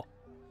with the ball.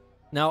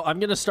 Now, I'm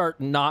going to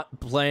start not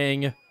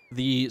playing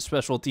the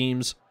special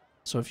teams.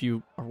 So if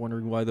you are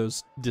wondering why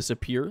those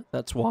disappear,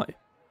 that's why.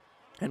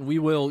 And we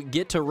will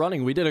get to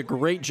running. We did a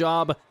great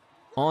job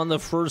on the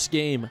first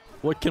game.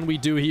 What can we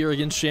do here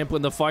against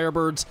Champlain, the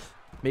Firebirds?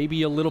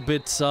 Maybe a little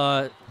bit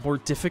more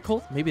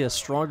difficult. Maybe a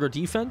stronger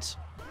defense.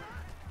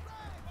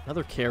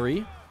 Another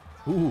carry.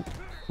 Ooh.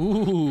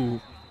 Ooh.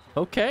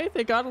 Okay,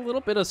 they got a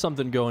little bit of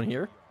something going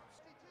here.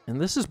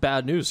 And this is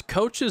bad news.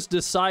 Coach is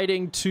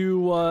deciding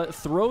to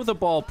throw the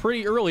ball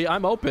pretty early.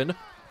 I'm open.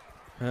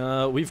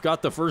 We've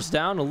got the first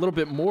down, a little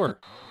bit more.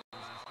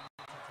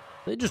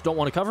 They just don't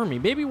want to cover me.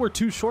 Maybe we're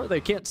too short.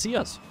 They can't see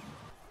us.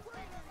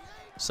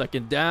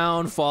 Second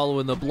down,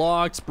 following the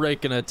blocks,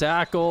 breaking a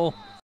tackle.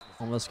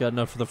 Almost got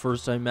enough for the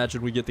first time.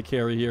 Imagine we get the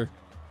carry here.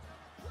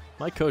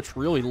 My coach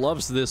really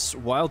loves this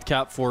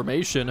Wildcat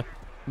formation.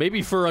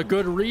 Maybe for a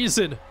good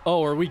reason.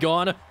 Oh, are we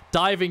gone?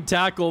 Diving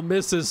tackle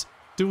misses.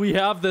 Do we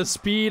have the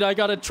speed? I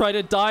got to try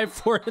to dive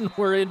for it, and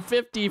we're in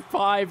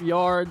 55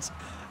 yards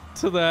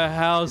to the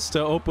house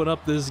to open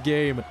up this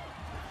game.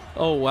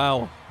 Oh,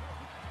 wow.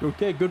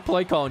 Okay, good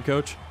play calling,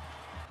 coach.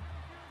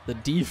 The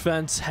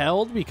defense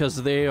held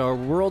because they are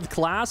world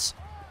class.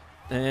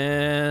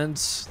 And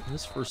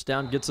this first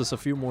down gets us a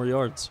few more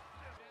yards.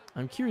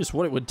 I'm curious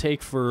what it would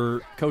take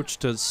for coach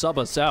to sub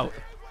us out.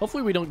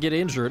 Hopefully we don't get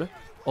injured.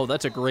 Oh,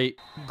 that's a great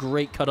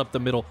cut up the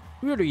middle.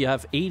 We already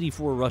have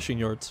 84 rushing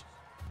yards.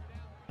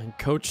 And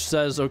coach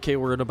says, okay,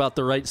 we're in about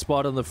the right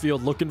spot on the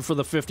field, looking for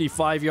the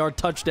 55-yard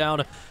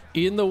touchdown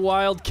in the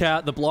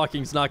Wildcat. The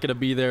blocking's not going to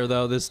be there,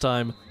 though, this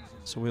time.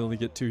 So we only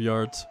get 2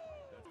 yards.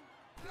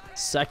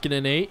 2nd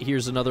and 8.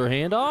 Here's another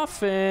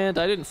handoff, and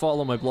I didn't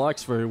follow my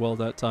blocks very well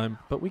that time,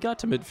 but we got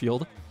to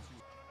midfield.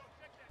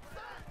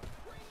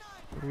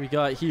 What do we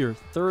got here?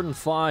 3rd and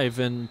 5,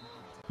 and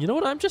you know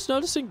what? I'm just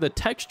noticing the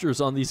textures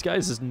on these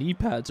guys' knee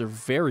pads are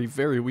very,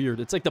 very weird.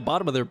 It's like the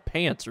bottom of their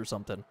pants or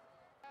something.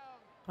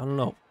 I don't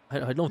know.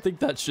 I don't think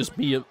that's just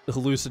me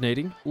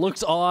hallucinating.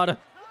 Looks odd.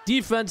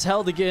 Defense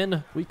held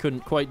again. We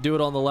couldn't quite do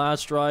it on the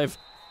last drive.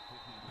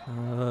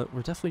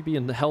 We're definitely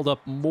being held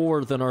up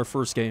more than our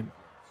first game.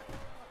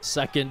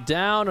 2nd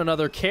down,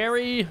 another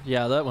carry.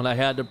 Yeah, that one I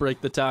had to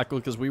break the tackle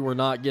because we were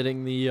not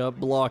getting the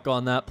block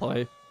on that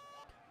play.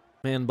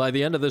 Man, by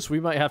the end of this, we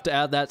might have to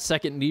add that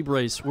 2nd knee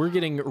brace. We're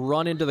getting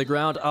run into the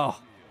ground. Oh,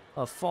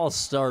 a false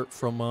start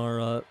from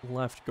our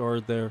left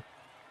guard there.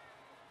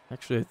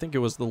 Actually, I think it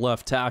was the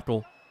left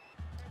tackle.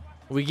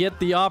 We get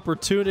the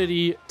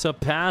opportunity to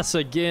pass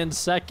again.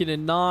 2nd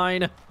and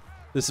 9.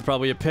 This is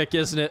probably a pick,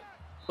 isn't it?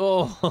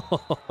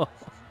 Oh,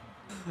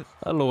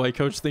 I don't know why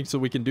coach thinks that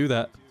we can do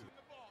that.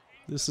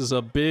 This is a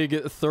big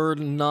 3rd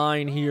and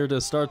 9 here to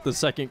start the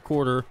 2nd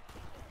quarter.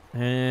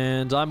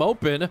 And I'm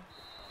open.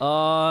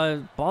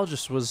 Ball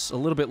just was a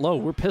little bit low.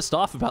 We're pissed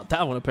off about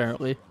that one,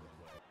 apparently.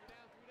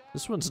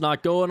 This one's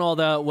not going all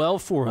that well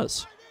for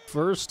us.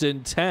 1st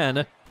and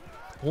 10.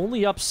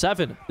 Only up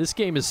 7. This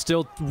game is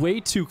still way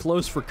too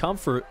close for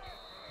comfort.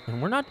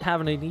 And we're not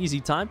having an easy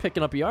time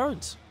picking up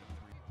yards.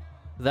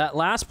 That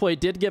last play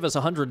did give us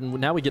 100, and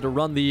now we get to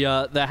run the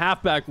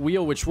halfback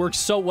wheel, which works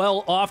so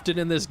well often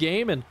in this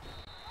game. And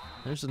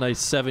there's a nice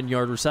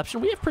 7-yard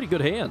reception. We have pretty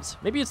good hands.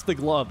 Maybe it's the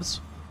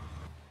gloves.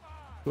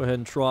 Go ahead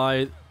and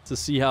try to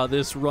see how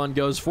this run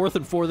goes. 4th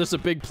and 4. This is a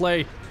big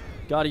play.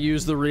 Got to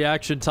use the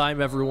reaction time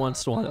every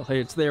once in a while. Hey,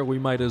 it's there. We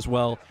might as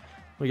well.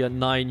 We got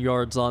 9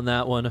 yards on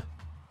that one.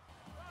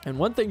 And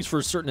one thing's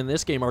for certain in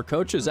this game, our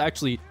coach is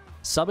actually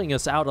subbing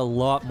us out a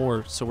lot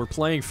more. So we're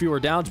playing fewer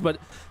downs, but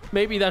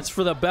maybe that's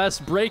for the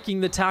best. Breaking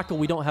the tackle.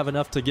 We don't have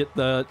enough to get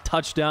the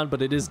touchdown,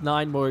 but it is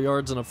 9 more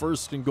yards on a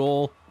 1st and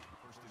goal.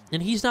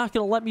 And he's not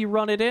going to let me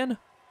run it in.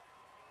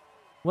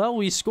 Well,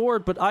 we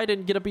scored, but I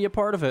didn't get to be a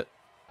part of it.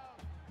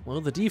 Well,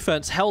 the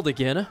defense held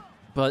again,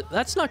 but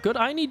that's not good.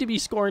 I need to be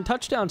scoring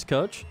touchdowns,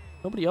 coach.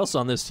 Nobody else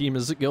on this team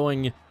is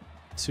going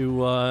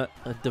to a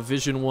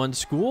Division I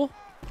school.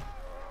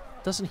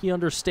 Doesn't he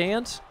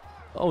understand?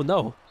 Oh,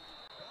 no.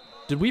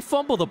 Did we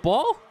fumble the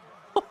ball?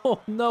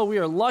 Oh, no, we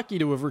are lucky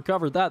to have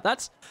recovered that.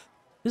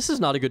 This is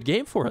not a good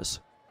game for us.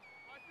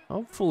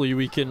 Hopefully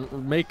we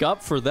can make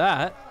up for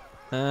that,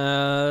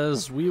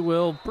 as we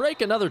will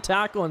break another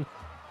tackle, and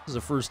this is a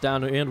 1st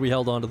down, and we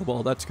held on to the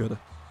ball. That's good.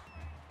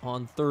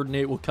 On 3rd and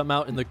 8, we'll come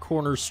out in the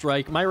corner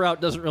strike. My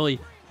route doesn't really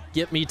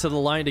get me to the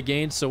line to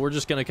gain, so we're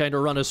just going to kind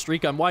of run a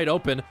streak. I'm wide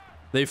open.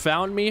 They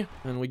found me,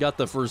 and we got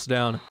the 1st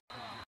down.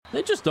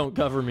 They just don't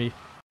cover me.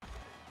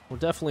 We're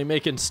definitely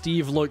making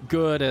Steve look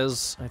good,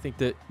 as I think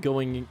that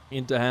going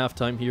into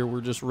halftime here,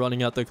 we're just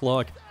running out the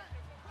clock.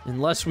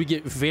 Unless we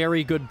get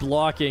very good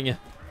blocking,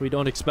 we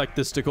don't expect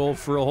this to go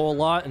for a whole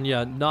lot, and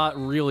yeah, not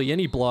really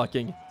any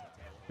blocking.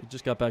 We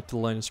just got back to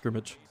the line of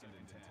scrimmage.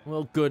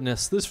 Well,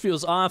 goodness, this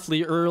feels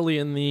awfully early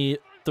in the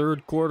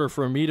 3rd quarter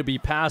for me to be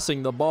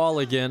passing the ball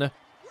again.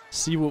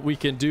 See what we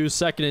can do.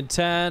 2nd and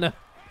 10.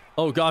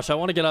 Oh, gosh, I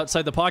want to get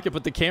outside the pocket,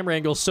 but the camera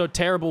angle is so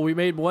terrible. We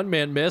made one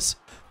man miss.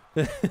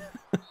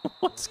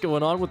 What's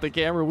going on with the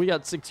camera? We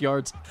got 6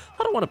 yards.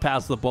 I don't want to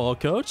pass the ball,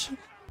 coach.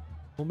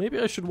 Well, maybe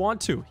I should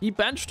want to. He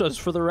benched us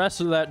for the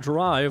rest of that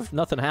drive.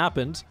 Nothing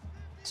happened.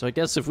 So I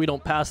guess if we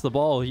don't pass the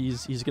ball,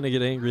 he's going to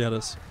get angry at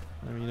us.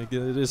 I mean, it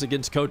is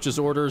against coach's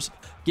orders.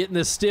 Getting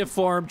the stiff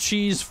arm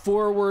cheese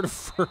forward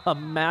for a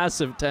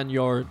massive 10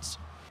 yards.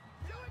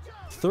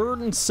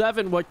 3rd and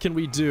 7, what can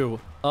we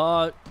do?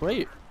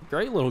 Great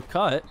little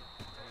cut.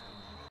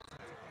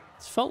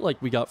 It felt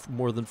like we got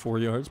more than 4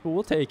 yards, but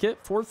we'll take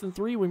it. 4th and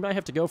 3, we might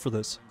have to go for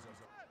this.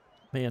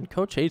 Man,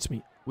 coach hates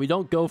me. We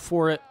don't go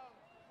for it.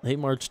 They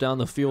march down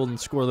the field and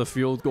score the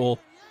field goal.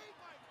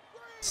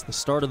 It's the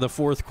start of the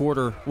 4th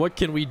quarter. What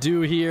can we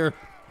do here?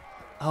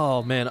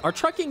 Oh, man. Our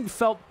trucking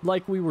felt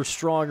like we were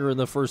stronger in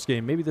the 1st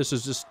game. Maybe this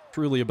is just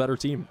truly a better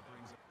team.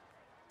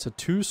 It's a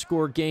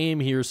 2-score game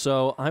here,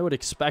 so I would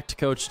expect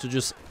coach to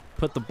just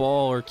put the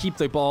ball or keep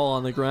the ball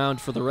on the ground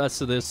for the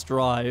rest of this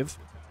drive.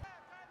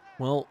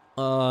 Well,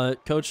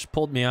 coach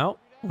pulled me out.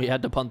 We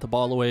had to punt the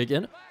ball away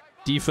again.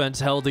 Defense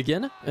held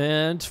again.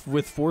 And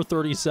with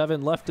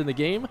 4:37 left in the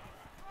game,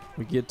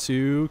 we get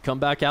to come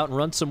back out and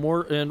run some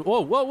more. And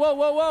whoa, whoa, whoa,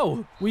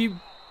 whoa, whoa.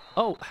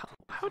 Oh,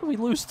 how do we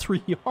lose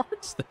 3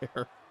 yards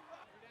there?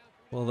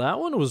 Well, that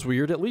one was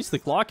weird. At least the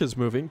clock is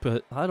moving,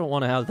 but I don't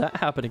want to have that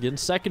happen again.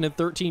 2nd and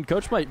 13.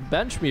 Coach might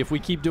bench me if we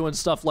keep doing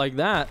stuff like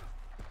that.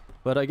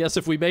 But I guess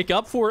if we make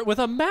up for it with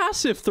a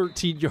massive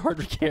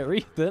 13-yard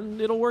carry,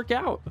 then it'll work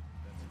out.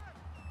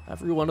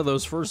 Every one of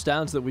those 1st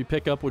downs that we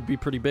pick up would be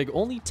pretty big.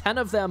 Only 10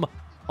 of them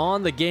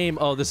on the game.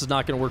 Oh, this is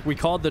not going to work. We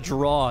called the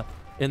draw,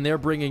 and they're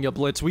bringing a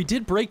blitz. We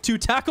did break 2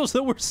 tackles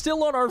that were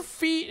still on our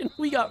feet, and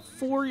we got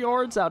 4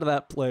 yards out of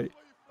that play.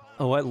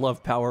 Oh, I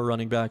love power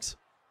running backs.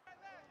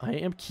 I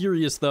am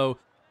curious, though,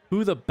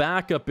 who the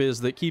backup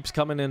is that keeps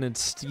coming in and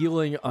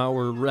stealing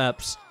our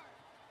reps.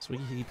 So we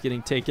keep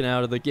getting taken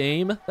out of the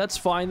game. That's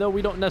fine, though.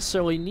 We don't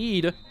necessarily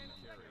need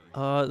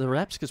the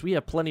reps because we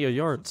have plenty of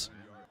yards.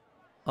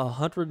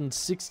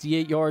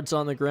 168 yards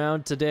on the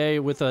ground today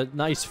with a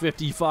nice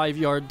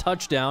 55-yard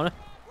touchdown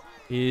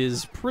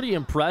is pretty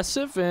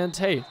impressive. And,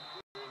 hey,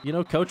 you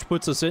know, coach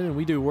puts us in and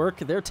we do work.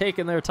 They're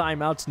taking their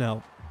timeouts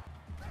now.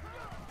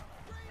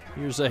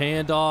 Here's a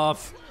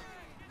handoff.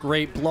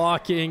 Great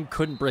blocking.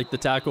 Couldn't break the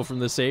tackle from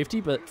the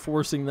safety, but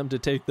forcing them to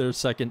take their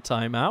 2nd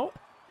timeout.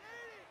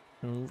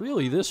 And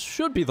really, this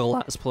should be the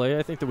last play.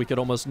 I think that we could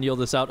almost kneel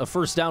this out. A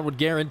 1st down would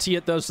guarantee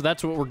it, though, so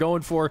that's what we're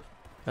going for.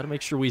 Got to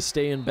make sure we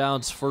stay in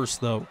bounds first,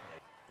 though.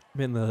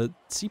 Man, the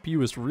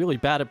CPU is really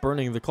bad at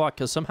burning the clock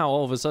because somehow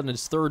all of a sudden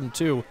it's 3rd and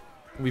 2.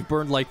 We've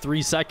burned like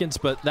 3 seconds,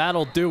 but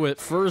that'll do it.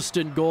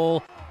 1st and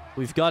goal.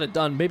 We've got it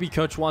done. Maybe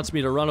coach wants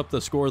me to run up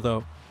the score,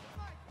 though.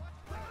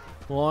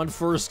 On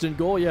 1st and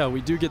goal, yeah,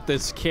 we do get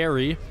this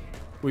carry.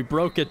 We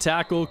broke a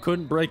tackle,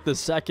 couldn't break the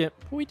 2nd.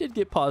 We did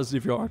get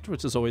positive yards,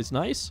 which is always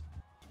nice.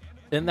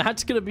 And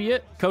that's going to be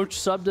it. Coach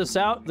subbed us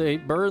out. They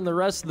burned the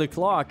rest of the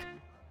clock.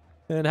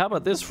 And how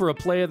about this for a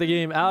play of the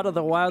game? Out of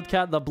the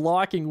Wildcat, the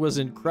blocking was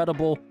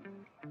incredible.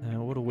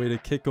 What a way to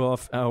kick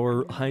off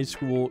our high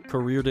school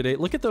career today.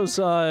 Look at those,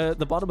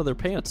 the bottom of their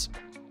pants.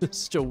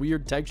 Such a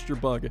weird texture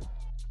bug.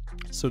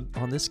 So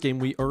on this game,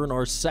 we earn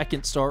our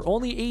second star.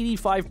 Only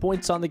 85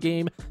 points on the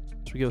game.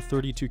 So we go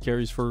 32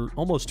 carries for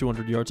almost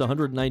 200 yards,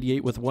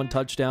 198 with 1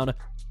 touchdown,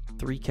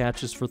 3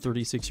 catches for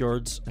 36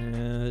 yards.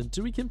 And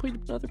did we complete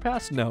another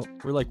pass? No.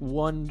 We're like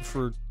 1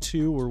 for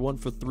 2 or 1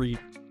 for 3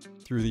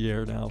 through the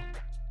air now.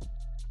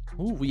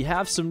 Ooh, we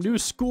have some new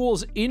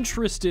schools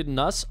interested in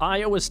us,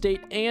 Iowa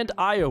State and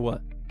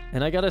Iowa.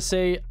 And I gotta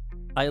say,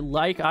 I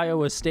like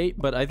Iowa State,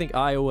 but I think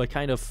Iowa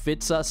kind of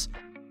fits us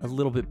a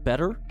little bit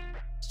better.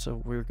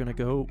 So we're gonna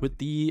go with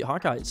the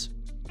Hawkeyes.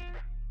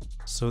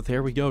 So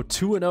there we go,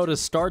 2-0 to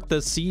start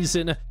the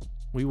season.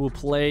 We will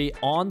play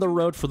on the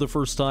road for the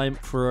first time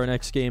for our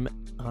next game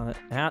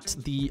at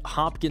the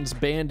Hopkins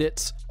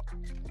Bandits.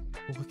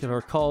 Look at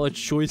our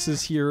college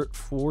choices here,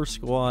 4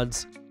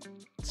 squads.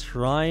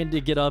 Trying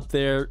to get up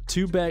there.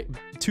 2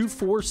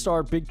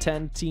 4-star Big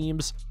Ten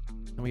teams.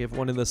 And we have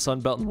 1 in the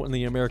Sun Belt and 1 in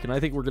the American. I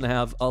think we're going to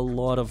have a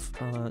lot of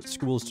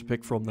schools to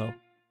pick from, though.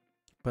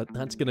 But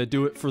that's going to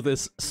do it for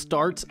this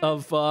start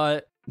of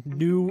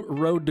new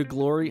Road to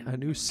Glory, a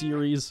new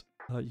series.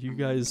 You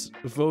guys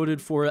voted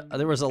for it.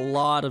 There was a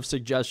lot of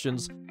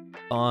suggestions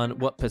on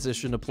what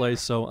position to play,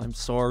 so I'm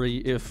sorry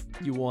if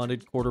you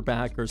wanted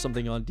quarterback or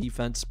something on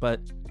defense, but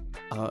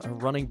a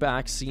running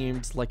back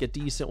seemed like a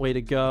decent way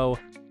to go.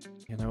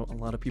 You know, a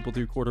lot of people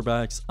do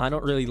quarterbacks. I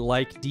don't really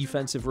like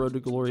defensive Road to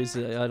Glories.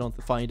 I don't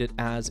find it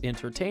as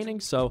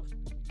entertaining, so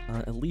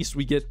at least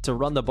we get to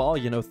run the ball,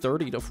 you know,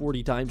 30 to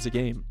 40 times a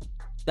game.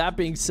 That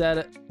being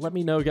said, let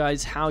me know,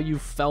 guys, how you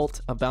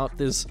felt about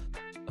this,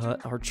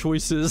 our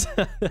choices.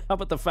 How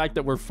about the fact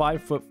that we're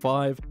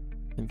 5'5"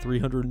 and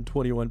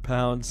 321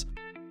 pounds?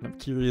 I'm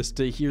curious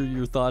to hear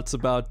your thoughts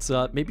about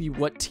maybe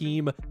what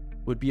team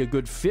would be a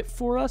good fit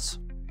for us,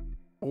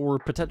 or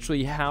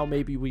potentially how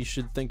maybe we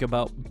should think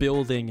about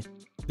building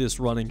this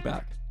running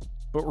back.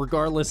 But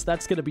regardless,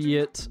 that's going to be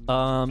it.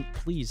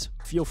 Please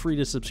feel free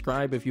to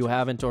subscribe if you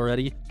haven't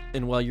already.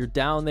 And while you're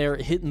down there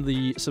hitting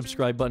the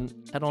subscribe button,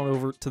 head on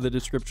over to the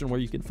description where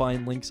you can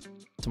find links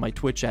to my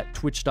Twitch at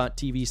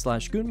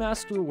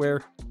twitch.tv/GoonMaster,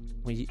 where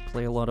we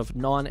play a lot of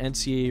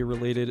non-NCAA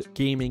related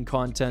gaming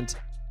content.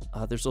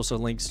 There's also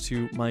links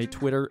to my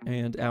Twitter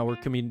and our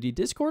community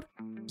Discord,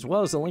 as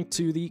well as a link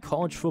to the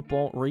college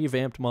football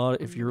revamped mod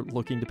if you're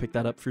looking to pick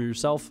that up for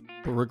yourself.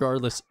 But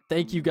regardless,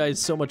 thank you guys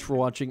so much for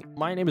watching.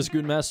 My name is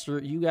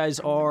GoonMaster. You guys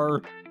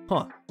are...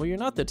 well, you're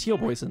not the Teal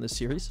Boys in this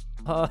series.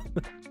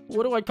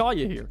 What do I call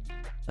you here?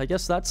 I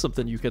guess that's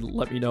something you can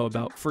let me know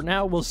about. For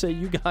now, we'll say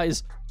you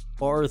guys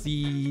are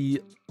the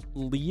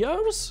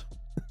Leos?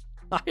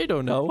 I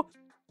don't know.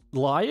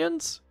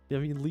 Lions? I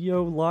mean,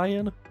 Leo,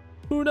 Lion?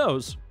 Who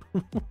knows?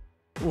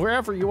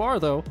 Wherever you are,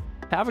 though,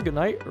 have a good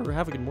night or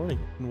have a good morning,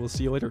 and we'll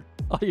see you later.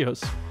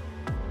 Adios.